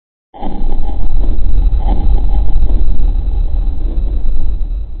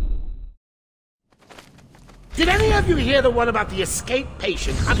Did any of you hear the one about the escaped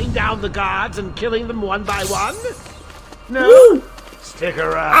patient hunting down the guards and killing them one by one? No? Woo! Stick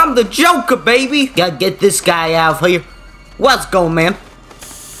around. I'm the Joker, baby! Gotta get this guy out of here. What's going, man?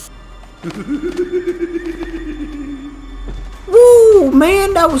 Woo,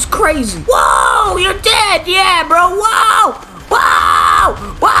 man, that was crazy. Whoa, you're dead! Yeah, bro, whoa! Whoa!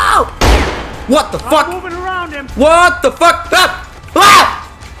 Whoa! What the fuck? Moving around him. What the fuck? Ah! Ah!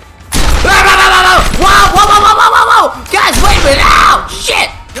 Whoa, whoa, whoa, whoa, whoa, whoa, whoa! Guys, wait a minute! Ow! Shit!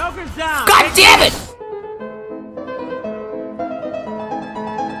 Joker's down. God damn it!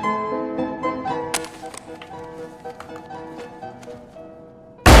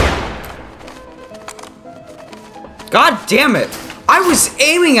 God damn it! I was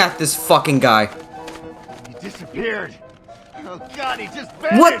aiming at this fucking guy. He disappeared. Oh God, he just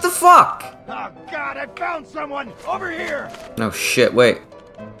vanished. What the fuck? Oh God, I found someone over here. No shit, wait.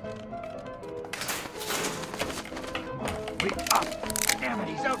 Wait up. Damn it,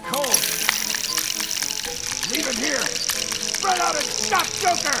 he's out cold. Leave him here. Spread out and stop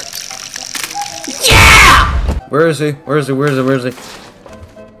Joker. Yeah! Where is he? Where is he? Where is he? Where is he?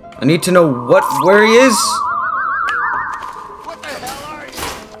 I need to know where he is. What the hell are you?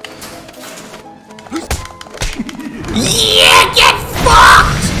 Yeah, get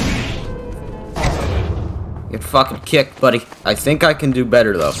fucked! Get fucking kicked, buddy. I think I can do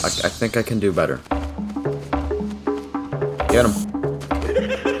better, though. I think I can do better. Get him.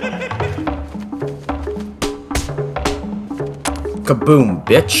 Kaboom,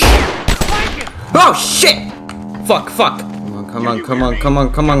 bitch. Oh, shit! Fuck, fuck. Come on, come on, come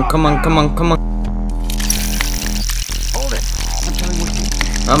on, come on, come on, come on, come on. Hold it. I'm telling what you.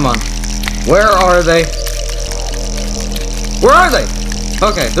 Come on. Where are they? Where are they?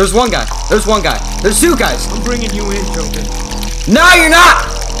 Okay, there's one guy. There's one guy. There's two guys. I'm bringing you in, Joker. No, you're not!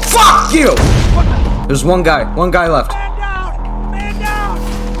 Fuck you! There's one guy. One guy left. Man down! Man down!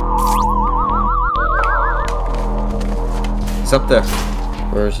 He's up there.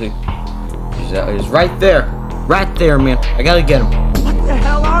 Where is he? He's right there. Right there, man. I gotta get him. What the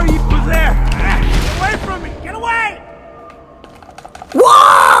hell are you? Who's there? Get away from me! Get away!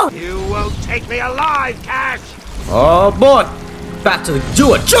 Whoa! You won't take me alive, Cash! Oh boy! About to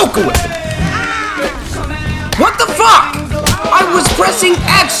do a Joker with it. What the fuck? I was pressing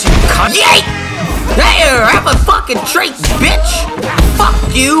X, you cunt! Yay! There, have a fucking trait, bitch! Fuck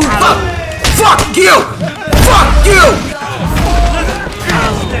you! Fuck you! Fuck you!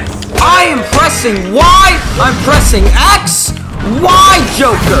 I am pressing Y! I'm pressing X! Y,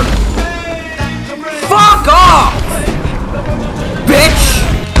 Joker! Fuck off! Bitch!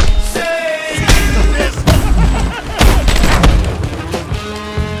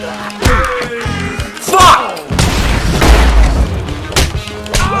 Fuck!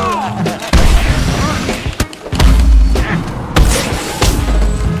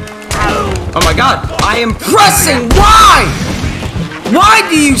 Oh my god, I am pressing Y! Why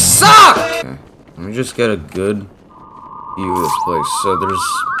do you suck? Okay, let me just get a good view of this place. So there's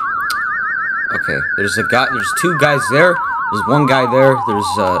two guys there. There's one guy there.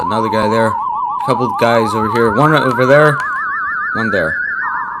 There's another guy there. A couple of guys over here. One over there. One there.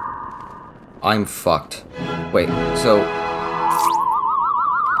 I'm fucked. Wait, so...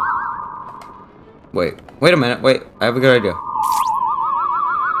 Wait a minute, wait, I have a good idea.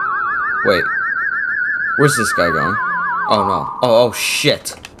 Wait. Where's this guy going? Oh no. Oh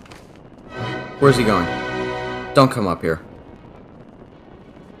shit. Where's he going? Don't come up here.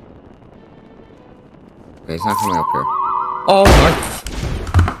 Okay, he's not coming up here. Oh my...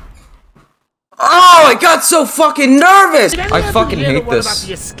 Oh, I got so fucking nervous! I fucking hate this.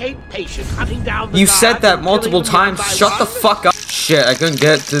 You said that multiple times. Shut the fuck up. Shit, I couldn't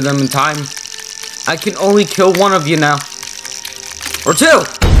get to them in time. I can only kill one of you now. Or two!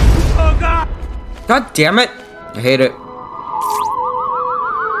 Oh god! God damn it. I hate it.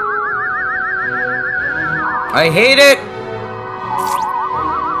 I hate it!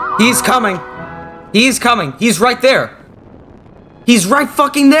 He's coming. He's coming. He's right there. He's right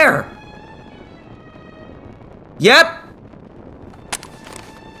fucking there. Yep.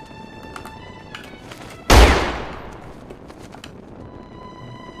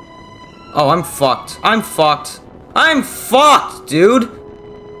 Oh, I'm fucked. I'm fucked. I'm fucked, dude.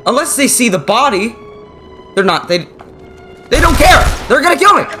 Unless they see the body. They're not. They don't care. They're gonna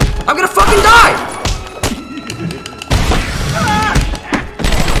kill me. I'm gonna fucking die.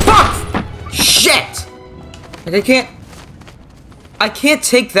 Fuck. Shit. Like I can't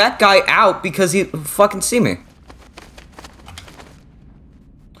take that guy out because he fucking see me.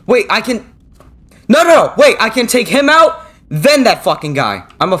 Wait, I can... No, wait, I can take him out, then that fucking guy.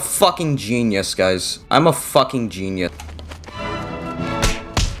 I'm a fucking genius, guys. I'm a fucking genius.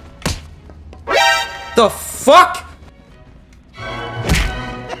 The fuck?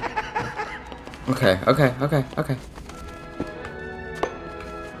 Okay.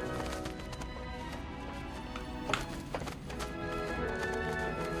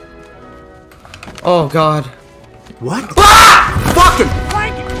 Oh god. What? Ah! Fucking!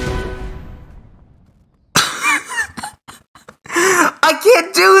 I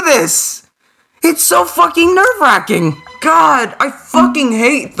can't do this! It's so fucking nerve-wracking! God, I fucking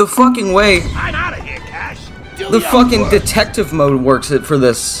hate the fucking way I'm out of here, Cash. the fucking detective mode works for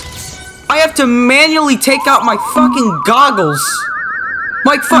this. I have to manually take out my fucking goggles.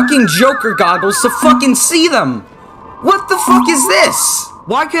 My fucking Joker goggles to fucking see them. What the fuck is this?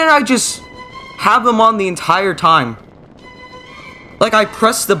 Why can't I just have them on the entire time? Like, I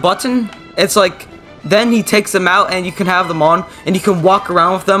press the button, it's like, then he takes them out and you can have them on and you can walk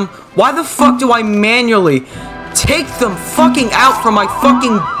around with them. Why the fuck do I manually take them fucking out from my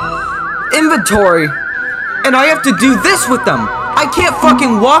fucking inventory and I have to do this with them? I can't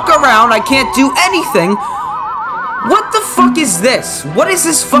fucking walk around, I can't do anything. What the fuck is this? What is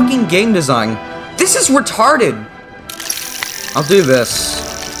this fucking game design? This is retarded. I'll do this.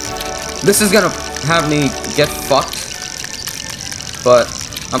 This is gonna have me get fucked. But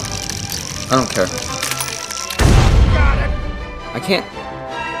I don't care. I can't.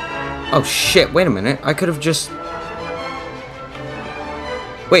 Oh shit, wait a minute. I could have just.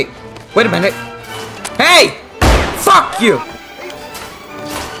 Wait a minute. Hey! Fuck you!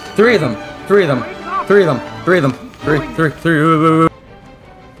 Three of them. Three.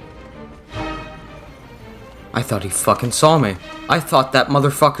 I thought he fucking saw me. I thought that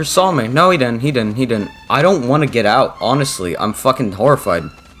motherfucker saw me. No, he didn't. I don't want to get out, honestly. I'm fucking horrified.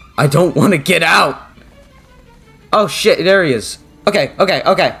 I don't want to get out! Oh shit, there he is. Okay.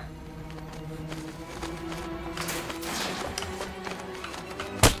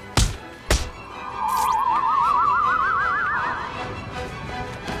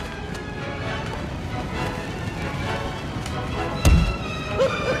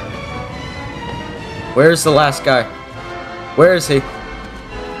 Where's the last guy? Where is he?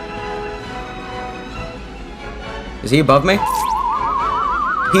 Is he above me?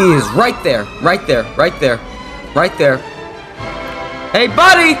 He is right there. Hey,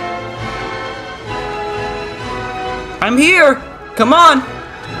 buddy! I'm here! Come on!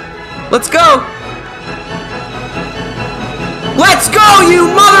 Let's go! Let's go, you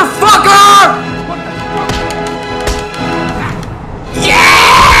motherfucker!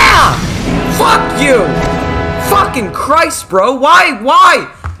 Yeah! Fuck you! Fucking Christ, bro. Why?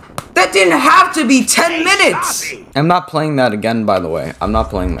 That didn't have to be 10 minutes! I'm not playing that again, by the way. I'm not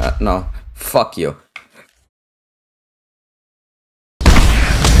playing that. No. Fuck you.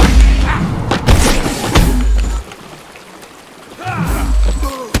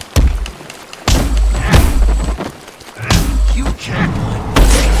 You can't.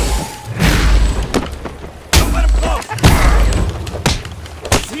 Don't let him go.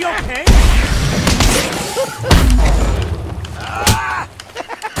 Is he okay?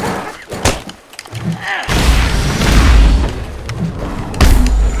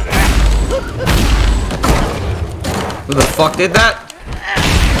 Who the fuck did that?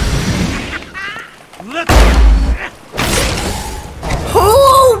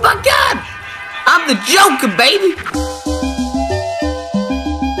 Oh my god! I'm the Joker, baby!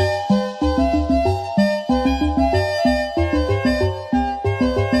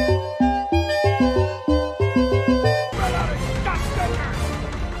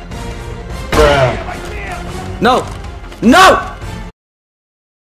 No! No!